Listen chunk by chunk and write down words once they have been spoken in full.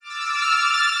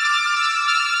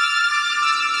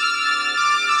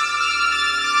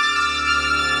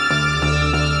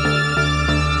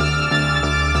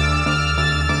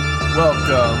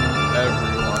Welcome,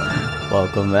 everyone.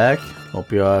 Welcome back.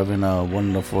 Hope you're having a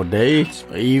wonderful day,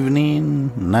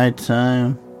 evening,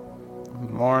 nighttime,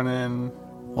 Morning.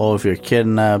 or if you're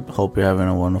kidnapped, hope you're having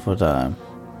a wonderful time.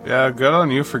 Yeah, good on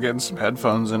you for getting some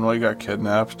headphones in while you got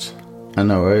kidnapped. I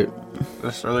know, right?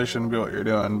 This really shouldn't be what you're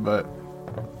doing, but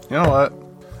you know what?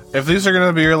 If these are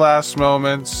gonna be your last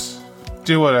moments,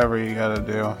 do whatever you gotta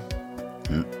do.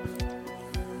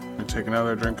 Let me take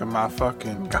another drink of my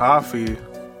fucking coffee.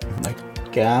 Like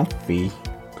coffee.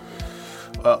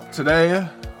 Well, today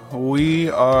we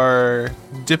are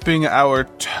dipping our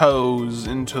toes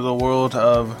into the world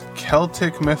of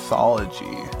Celtic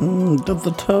mythology. Dip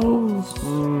the toes.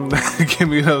 Give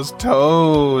me those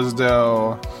toes,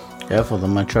 though. Careful, they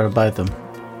might try to bite them.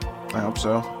 I hope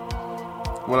so.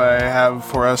 What I have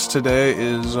for us today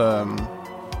is not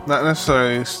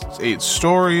necessarily 8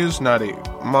 stories, not 8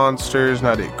 monsters,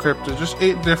 not 8 cryptids, just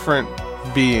 8 different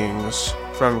beings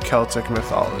from Celtic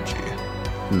mythology.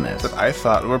 Nice. That I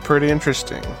thought were pretty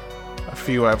interesting. A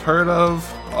few I've heard of,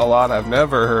 a lot I've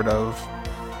never heard of.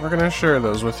 We're going to share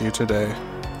those with you today.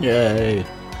 Yay.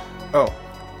 Oh,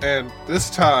 and this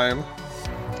time,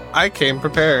 I came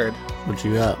prepared. What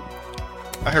you got?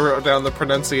 I wrote down the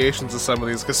pronunciations of some of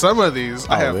these, because some of these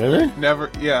I have really? never,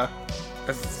 yeah.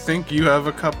 I think you have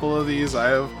a couple of these. I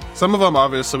have, some of them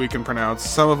obviously we can pronounce,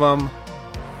 some of them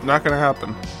not going to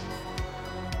happen.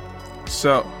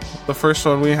 So, the first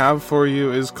one we have for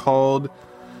you is called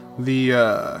the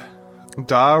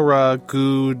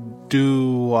Daragudua.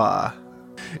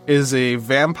 Is a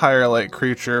vampire-like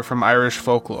creature from Irish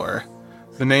folklore.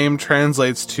 The name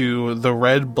translates to the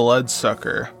red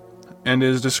bloodsucker, and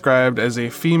is described as a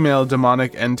female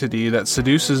demonic entity that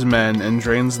seduces men and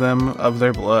drains them of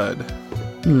their blood.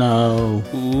 No.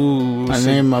 Ooh, I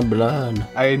need my blood.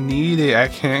 I need it. I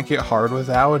can't get hard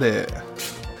without it.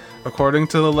 According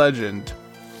to the legend,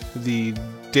 the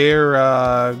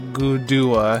Daragudua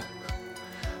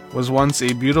was once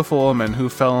a beautiful woman who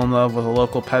fell in love with a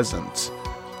local peasant.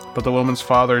 But the woman's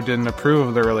father didn't approve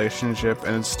of the relationship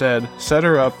and instead set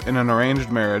her up in an arranged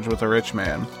marriage with a rich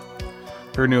man.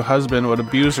 Her new husband would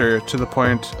abuse her to the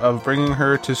point of bringing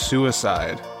her to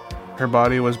suicide. Her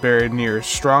body was buried near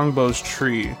Strongbow's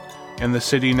tree in the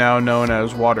city now known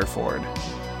as Waterford.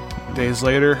 Days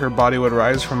later, her body would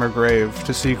rise from her grave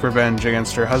to seek revenge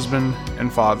against her husband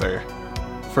and father.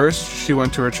 First, she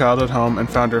went to her childhood home and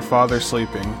found her father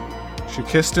sleeping. She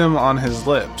kissed him on his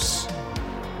lips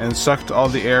and sucked all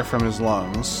the air from his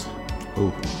lungs.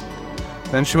 Ooh.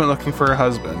 Then she went looking for her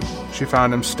husband. She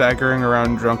found him staggering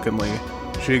around drunkenly.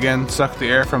 She again sucked the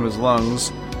air from his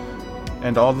lungs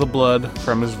and all the blood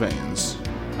from his veins.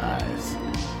 Nice.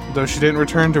 Though she didn't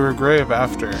return to her grave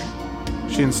after,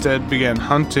 she instead began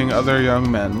hunting other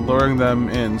young men, luring them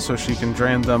in so she can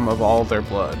drain them of all their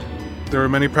blood. There were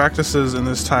many practices in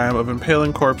this time of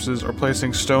impaling corpses or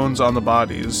placing stones on the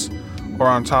bodies or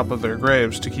on top of their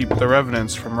graves to keep the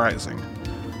revenants from rising.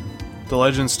 The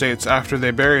legend states after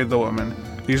they buried the woman,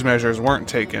 these measures weren't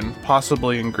taken,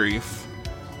 possibly in grief.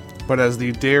 But as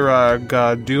the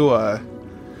Daragudua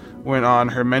went on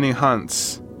her many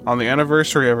hunts, on the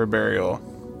anniversary of her burial,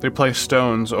 they placed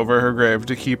stones over her grave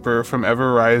to keep her from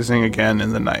ever rising again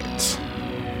in the night.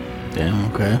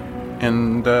 Damn, okay.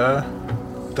 And,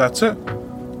 that's it.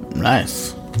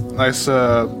 Nice. Nice,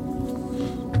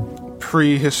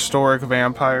 prehistoric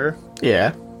vampire.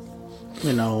 Yeah.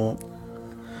 You know,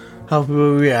 how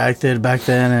people reacted back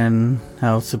then and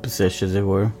how superstitious they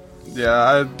were.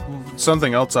 Yeah,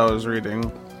 something else I was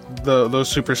reading. Those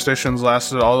superstitions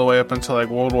lasted all the way up until, like,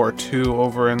 World War II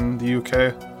over in the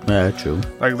UK. Yeah, true.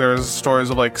 Like, there's stories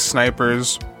of, like,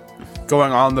 snipers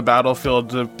going on the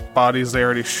battlefield to bodies they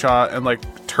already shot and, like,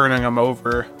 turning them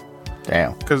over.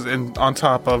 Damn. Because on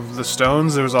top of the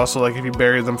stones, there was also, like, if you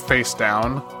buried them face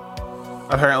down,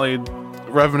 apparently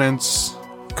revenants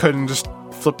couldn't just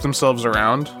flip themselves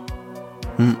around.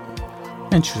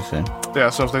 Interesting.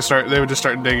 Yeah, so if they would just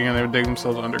start digging and they would dig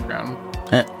themselves underground.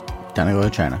 Time to go to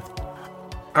China.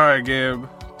 Alright, Gabe,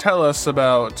 tell us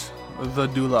about the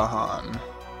Dullahan.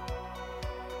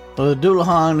 Well, the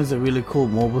Dullahan is a really cool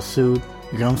mobile suit.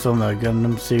 It comes from the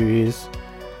Gundam series.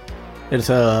 It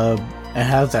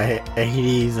has a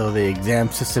Hades or the exam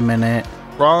system in it.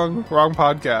 Wrong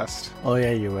podcast. Oh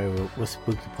yeah, you're right. We're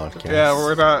Spooky Podcast. Yeah,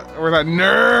 we're not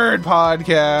nerd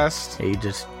podcast. Hey, you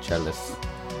just jealous.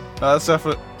 That's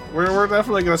definitely we're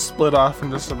definitely gonna split off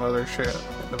into some other shit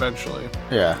eventually.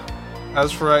 Yeah.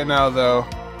 As for right now, though,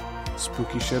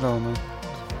 spooky shit only.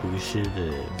 Spooky shit it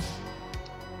is.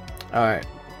 All right.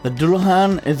 The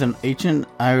Dullahan is an ancient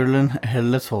Ireland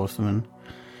headless horseman.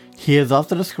 He is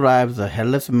often described as a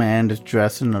headless man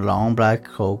dressed in a long black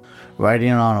cloak,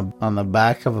 riding on the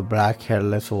back of a black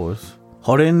headless horse.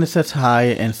 Holding this as high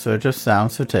in search of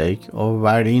sounds to take, or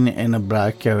riding in a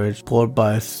black carriage pulled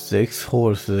by 6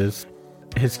 horses.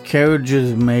 His carriage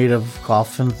is made of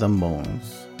coffins and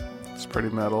bones. It's pretty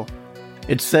metal.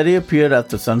 It's said he appeared at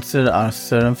the sunset on a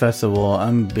certain festival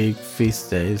and big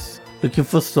feast days, looking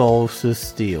for souls to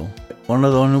steal. One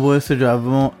of the only ways to drive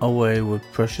him away with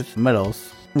precious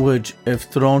metals, which, if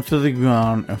thrown to the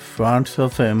ground in front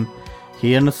of him,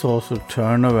 he and the souls would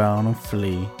turn around and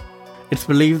flee. It's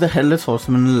believed the Headless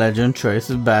Horseman legend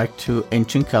traces back to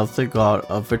ancient Celtic god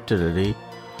of fertility,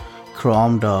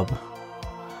 Crom-Dubh,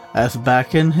 as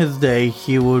back in his day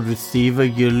he would receive a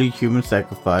yearly human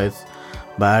sacrifice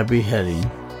by beheading.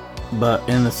 But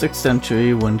in the 6th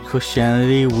century, when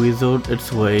Christianity weaseled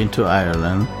its way into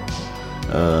Ireland,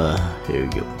 here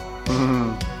we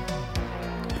go.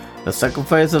 The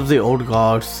sacrifice of the old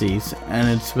god ceased, and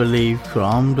it's believed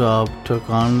Crom-Dubh took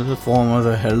on the form of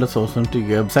the Headless Horseman to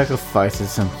give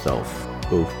sacrifices himself.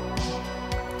 Ooh.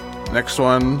 Next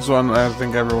one is one I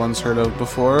think everyone's heard of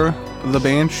before, the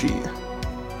Banshee.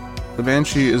 The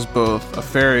Banshee is both a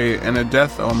fairy and a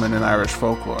death omen in Irish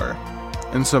folklore.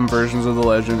 In some versions of the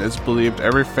legend, it's believed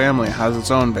every family has its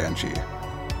own Banshee.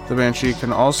 The Banshee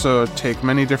can also take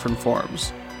many different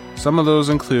forms. Some of those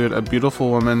include a beautiful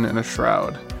woman in a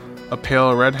shroud, a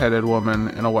pale red-headed woman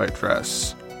in a white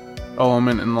dress, a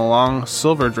woman in a long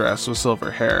silver dress with silver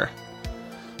hair,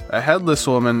 a headless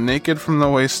woman naked from the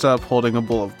waist up holding a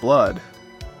bowl of blood,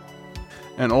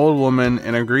 an old woman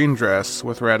in a green dress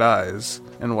with red eyes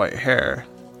and white hair,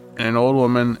 and an old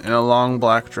woman in a long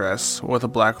black dress with a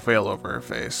black veil over her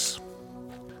face.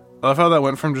 I love how that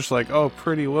went from just like, oh,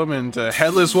 pretty woman to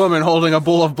headless woman holding a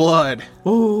bowl of blood.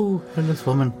 Ooh, headless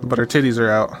woman. But her titties are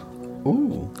out.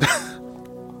 Ooh.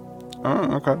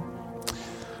 Oh, okay.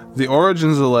 The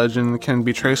origins of the legend can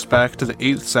be traced back to the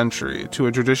 8th century to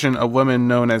a tradition of women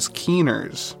known as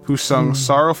keeners, who sung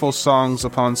sorrowful songs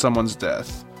upon someone's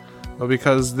death. But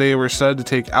because they were said to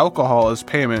take alcohol as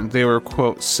payment, they were,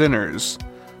 quote, sinners,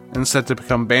 and said to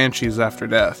become banshees after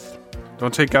death.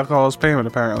 Don't take alcohol as payment,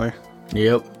 apparently.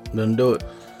 Yep, don't do it.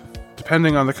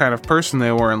 Depending on the kind of person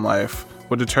they were in life,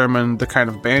 would determine the kind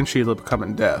of banshee they'll become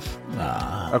in death.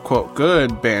 A, quote,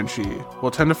 good banshee will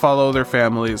tend to follow their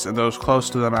families and those close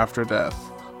to them after death,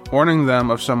 warning them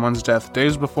of someone's death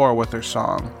days before with their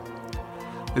song.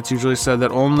 It's usually said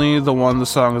that only the one the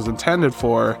song is intended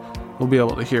for will be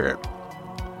able to hear it.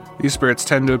 These spirits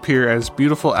tend to appear as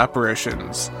beautiful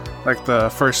apparitions, like the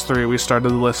first 3 we started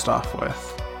the list off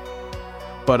with.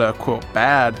 But a, quote,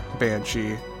 bad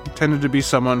banshee tended to be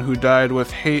someone who died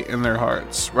with hate in their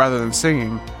hearts. Rather than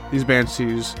singing, these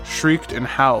banshees shrieked and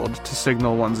howled to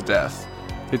signal one's death.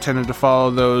 They tended to follow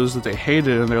those that they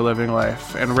hated in their living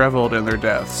life and reveled in their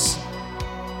deaths.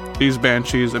 These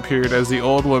banshees appeared as the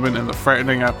old women and the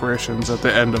frightening apparitions at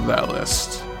the end of that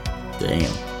list. Damn.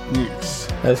 Yes.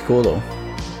 That's cool though.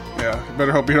 Yeah, you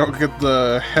better hope you don't get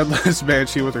the headless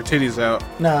banshee with her titties out.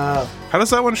 Nah. How does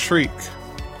that one shriek?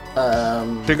 She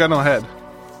ain't got no head.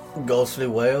 Ghostly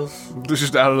whales? It's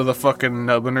just out of the fucking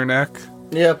nub in her neck.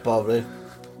 Yeah, probably.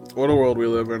 What a world we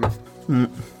live in.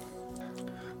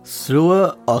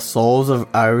 Slua are souls of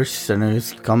Irish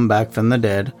sinners come back from the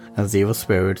dead as evil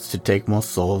spirits to take more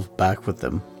souls back with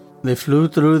them. They flew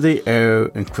through the air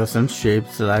in crescent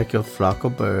shapes like a flock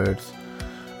of birds,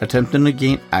 attempting to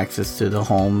gain access to the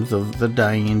homes of the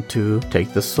dying to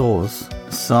take the souls.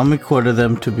 Some equated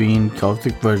them to being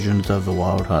Celtic versions of the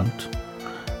Wild Hunt.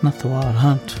 Not the Wild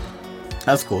Hunt.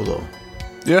 That's cool though.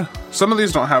 Yeah, some of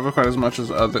these don't have it quite as much as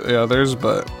the others,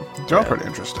 but they're all pretty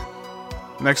interesting.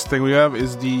 Next thing we have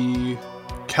is the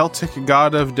Celtic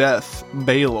god of death,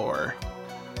 Balor.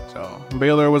 So,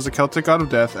 Balor was the Celtic god of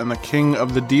death and the king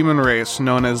of the demon race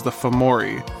known as the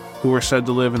Fomori, who were said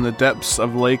to live in the depths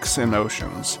of lakes and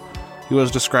oceans. He was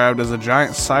described as a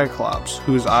giant cyclops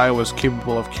whose eye was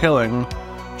capable of killing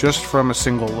just from a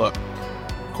single look.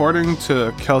 According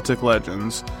to Celtic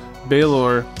legends,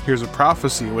 Balor hears a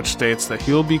prophecy which states that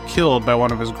he will be killed by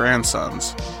one of his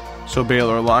grandsons. So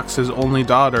Balor locks his only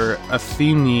daughter,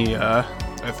 Athenia,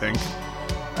 I think,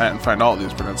 I didn't find all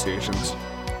these pronunciations,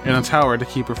 in a tower to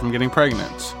keep her from getting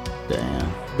pregnant.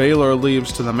 Damn. Balor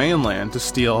leaves to the mainland to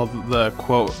steal the,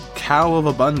 quote, cow of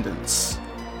abundance,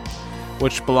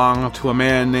 which belonged to a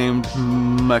man named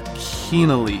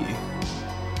McKinley.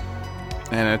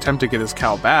 In an attempt to get his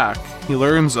cow back, he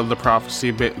learns of the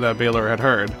prophecy that Balor had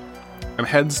heard, and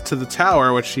heads to the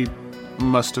tower, which he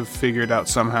must have figured out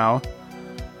somehow,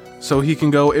 so he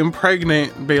can go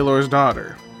impregnate Balor's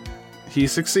daughter. He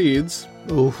succeeds.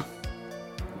 Oof.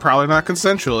 probably not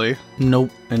consensually.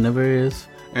 Nope, it never is.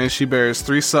 And she bears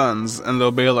 3 sons, and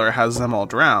though Baylor has them all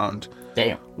drowned,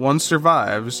 Damn. one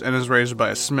survives and is raised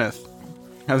by a smith.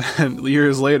 And then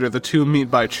years later, the 2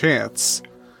 meet by chance,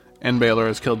 and Baylor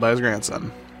is killed by his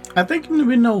grandson. I think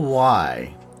we know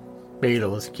why Baylor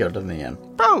was killed in the end.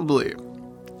 Probably.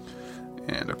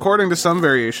 And according to some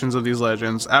variations of these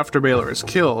legends, after Baylor is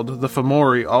killed, the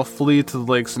Fomori all flee to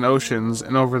the lakes and oceans,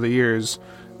 and over the years,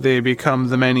 they become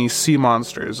the many sea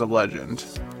monsters of legend.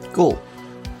 Cool.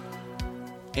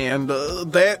 And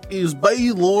that is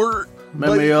Baylor.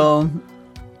 Remember,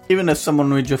 even if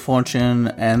someone reads your fortune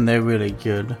and they're really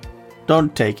good,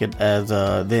 don't take it as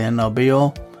the end all be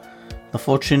all. The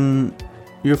fortune,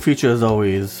 your future is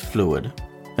always fluid.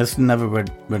 It's never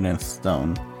written in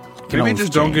stone. Maybe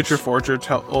just don't get your fortune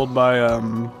told by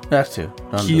That's too.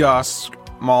 kiosk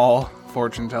mall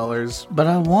fortune tellers. But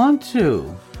I want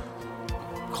to.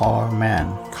 Carman.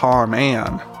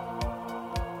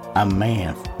 A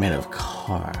man made of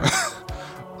car.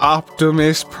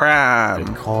 Optimus Prime.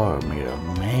 A car made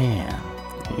of man.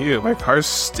 Ew, my car's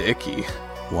sticky.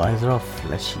 Why is it all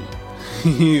fleshy?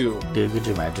 Ew. Dude, could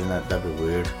you imagine that? That'd be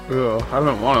weird. Ugh, I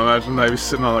don't want to imagine that I'd be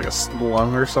sitting on like a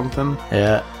lung or something.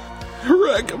 Yeah.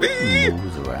 Wreck me!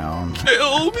 Moves around.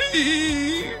 Kill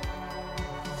me!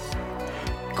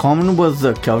 Carmen was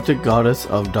the Celtic goddess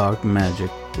of dark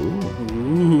magic.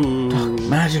 Ooh. Dark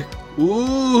magic.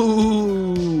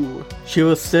 Ooh. She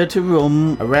was said to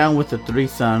roam around with the 3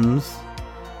 sons,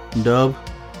 Dub,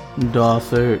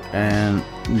 Dother, and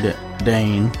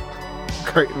Dane.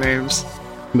 Great names.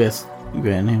 Yes,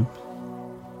 great name.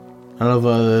 I love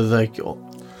others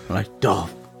like Dub,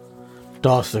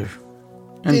 Dother,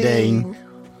 and Dane.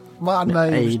 My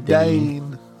name's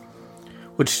Dane.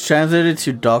 Which translated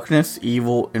to darkness,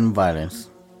 evil, and violence.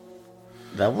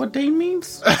 Is that what Dane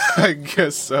means? I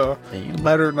guess so. Damn.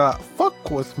 Better not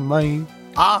fuck with me.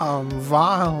 I'm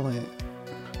violent.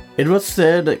 It was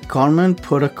said that Carmen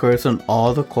put a curse on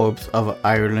all the corpses of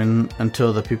Ireland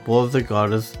until the people of the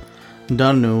goddess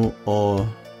Danu or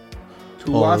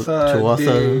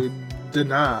Tuatha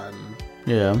Danann.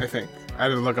 Yeah. I think. I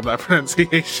didn't look up that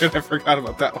pronunciation. I forgot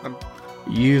about that one.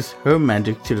 Used her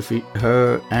magic to defeat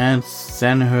her and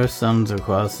send her sons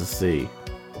across the sea.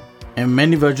 In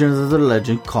many versions of the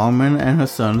legend, Carmen and her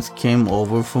sons came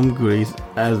over from Greece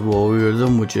as warriors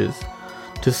and witches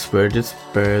to spread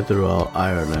despair throughout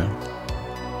Ireland.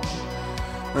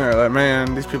 They're like,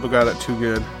 man, these people got it too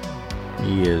good.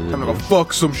 Yeah, I'm gonna go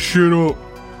fuck some shit up.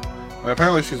 Well,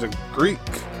 apparently she's a Greek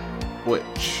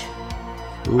witch.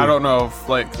 Ooh. I don't know if,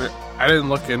 I didn't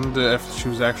look into if she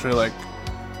was actually,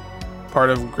 part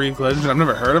of Greek legend. I've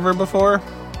never heard of her before.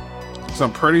 So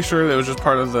I'm pretty sure that it was just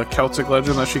part of the Celtic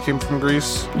legend that she came from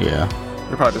Greece. Yeah.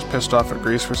 They're probably just pissed off at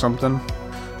Greece for something.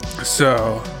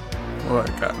 So, what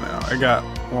I got now? I got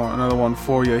another one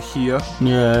for you here.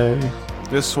 Yay.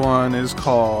 This one is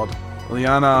called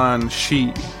Liana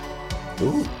She.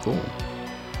 Ooh, cool.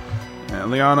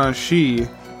 And Liana She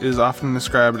is often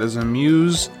described as a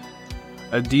muse,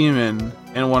 a demon,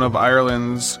 and one of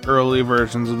Ireland's early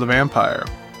versions of the vampire.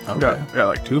 Okay. We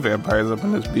got 2 vampires up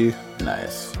in this bee.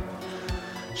 Nice.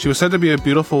 She was said to be a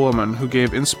beautiful woman who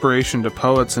gave inspiration to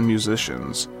poets and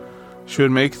musicians. She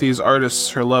would make these artists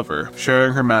her lover,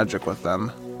 sharing her magic with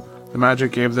them. The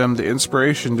magic gave them the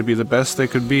inspiration to be the best they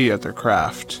could be at their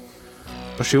craft.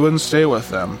 But she wouldn't stay with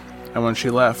them, and when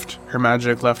she left, her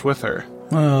magic left with her.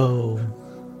 Oh.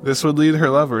 This would lead her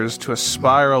lovers to a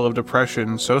spiral of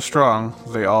depression so strong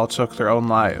they all took their own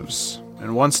lives.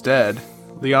 And once dead,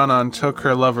 Liana took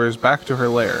her lovers back to her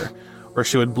lair, where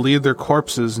she would bleed their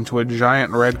corpses into a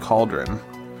giant red cauldron.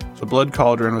 The blood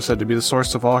cauldron was said to be the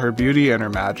source of all her beauty and her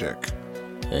magic.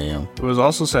 Damn. It was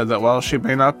also said that while she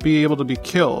may not be able to be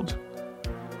killed,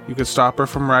 you could stop her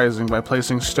from rising by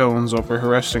placing stones over her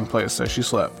resting place as she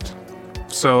slept.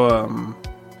 So,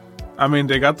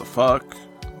 they got the fuck.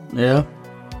 Yeah.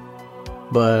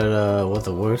 But, was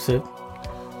it worth it?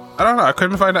 I don't know, I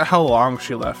couldn't find out how long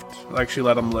she left. She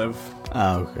let them live.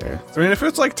 Oh, okay. If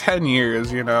it's 10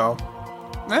 years,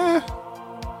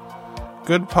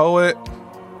 good poet,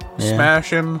 Yeah.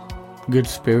 smashing, Good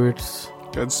spirits.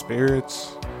 good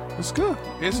spirits. It's good.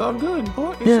 It's all good,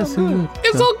 boy. It's Yeah, all it's good. good.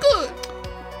 It's all good.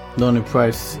 The only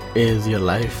price is your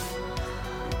life.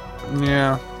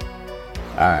 Yeah.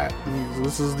 Alright.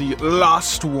 This is the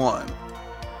last one.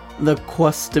 The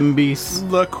questing beast.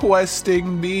 The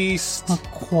questing beast. The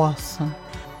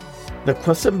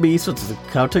questing beast was the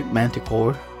Celtic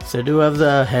manticore, said to have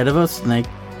the head of a snake,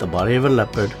 the body of a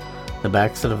leopard, the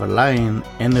backside of a lion,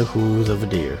 and the hooves of a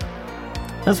deer.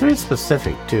 That's very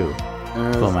specific too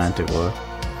for manticore.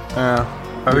 Yeah.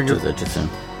 I think it's interesting.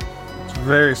 it's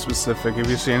Very specific. If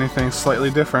you see anything slightly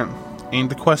different, ain't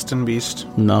the questing beast.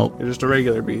 No. You're just a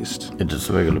regular beast. It's just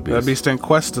a regular beast. That beast ain't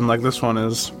questing like this one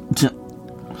is.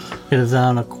 It is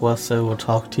on a quest. I will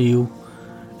talk to you.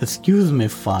 Excuse me,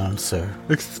 fine sir.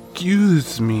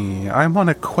 Excuse me, I'm on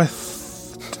a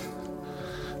quest.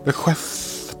 The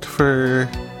quest for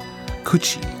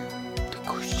Coochie.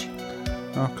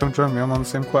 Oh, come join me, I'm on the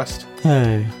same quest.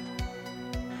 Hey.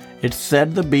 It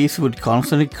said the beast would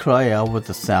constantly cry out with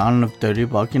the sound of dirty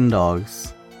barking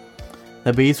dogs.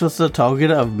 The beast was the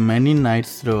target of many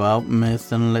knights throughout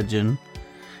myth and legend.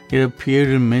 It appeared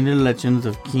in many legends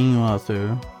of King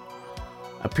Arthur,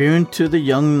 appearing to the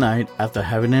young knight after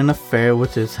having an affair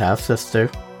with his half-sister.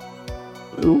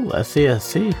 Ooh, I see.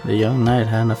 The young knight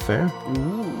had an affair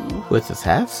with his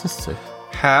half-sister.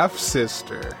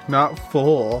 Half-sister, not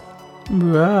full.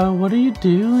 Bruh, what are you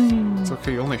doing? It's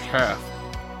okay, only half.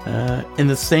 In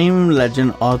the same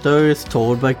legend, Arthur is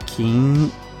told by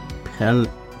King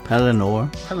Pellinor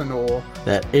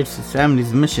that it's his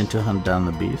family's mission to hunt down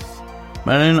the beast.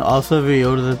 Merlin also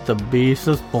revealed that the beast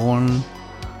was born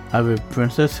of a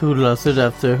princess who lusted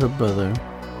after her brother.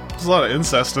 There's a lot of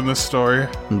incest in this story.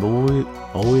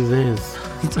 Always is.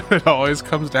 It always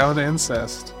comes down to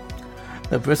incest.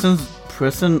 The princess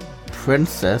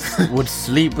would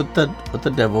sleep with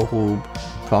the devil, who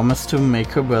promised to make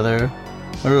her brother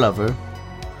her lover,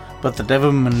 but the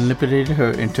devil manipulated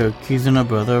her into accusing her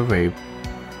brother of rape.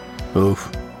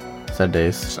 Oof. Sad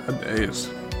days. Sad days.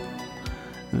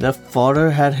 The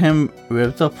father had him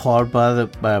ripped apart by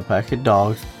a pack of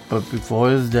dogs, but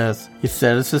before his death, he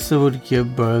said his sister would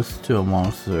give birth to a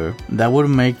monster that would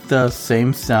make the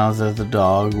same sounds as the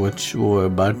dog, which were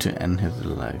about to end his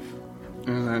life.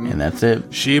 And that's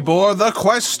it. She bore the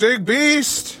questing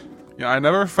beast! Yeah, I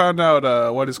never found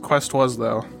out what his quest was,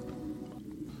 though.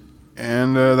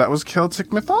 And that was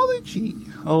Celtic Mythology.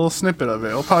 A little snippet of it.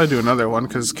 We'll probably do another one,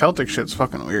 because Celtic shit's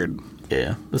fucking weird.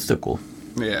 Yeah, that's still cool.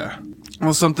 Yeah.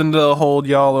 Well, something to hold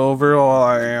y'all over while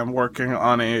I am working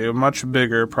on a much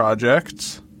bigger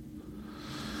project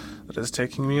that is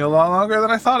taking me a lot longer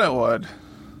than I thought it would.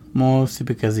 Mostly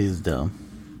because he's dumb.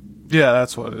 Yeah,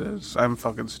 that's what it is. I'm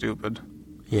fucking stupid.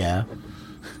 Yeah.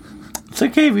 It's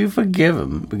okay if you forgive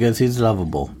him, because he's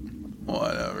lovable.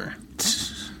 Whatever.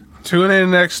 Tune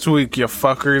in next week, you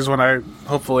fuckers, when I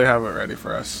hopefully have it ready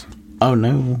for us. Oh,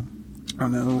 no. I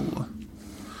know.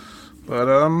 But,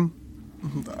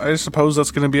 I suppose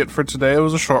that's going to be it for today. It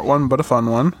was a short one, but a fun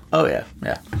one. Oh, yeah.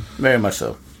 Yeah. Very much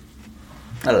so.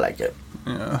 I like it.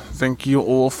 Yeah. Thank you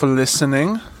all for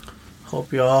listening.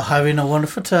 Hope you're all having a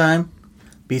wonderful time.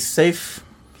 Be safe.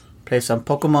 Play some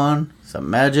Pokemon, some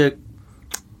Magic.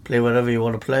 Play whatever you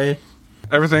want to play.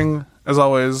 Everything, as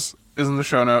always, is in the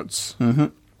show notes. Mm-hmm.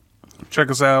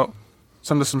 Check us out.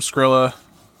 Send us some Skrilla.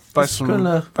 Buy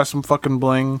some fucking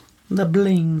bling. The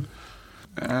bling.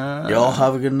 Y'all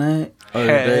have a good night.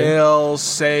 Hail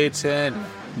Satan.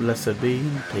 Blessed be.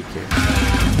 Take care.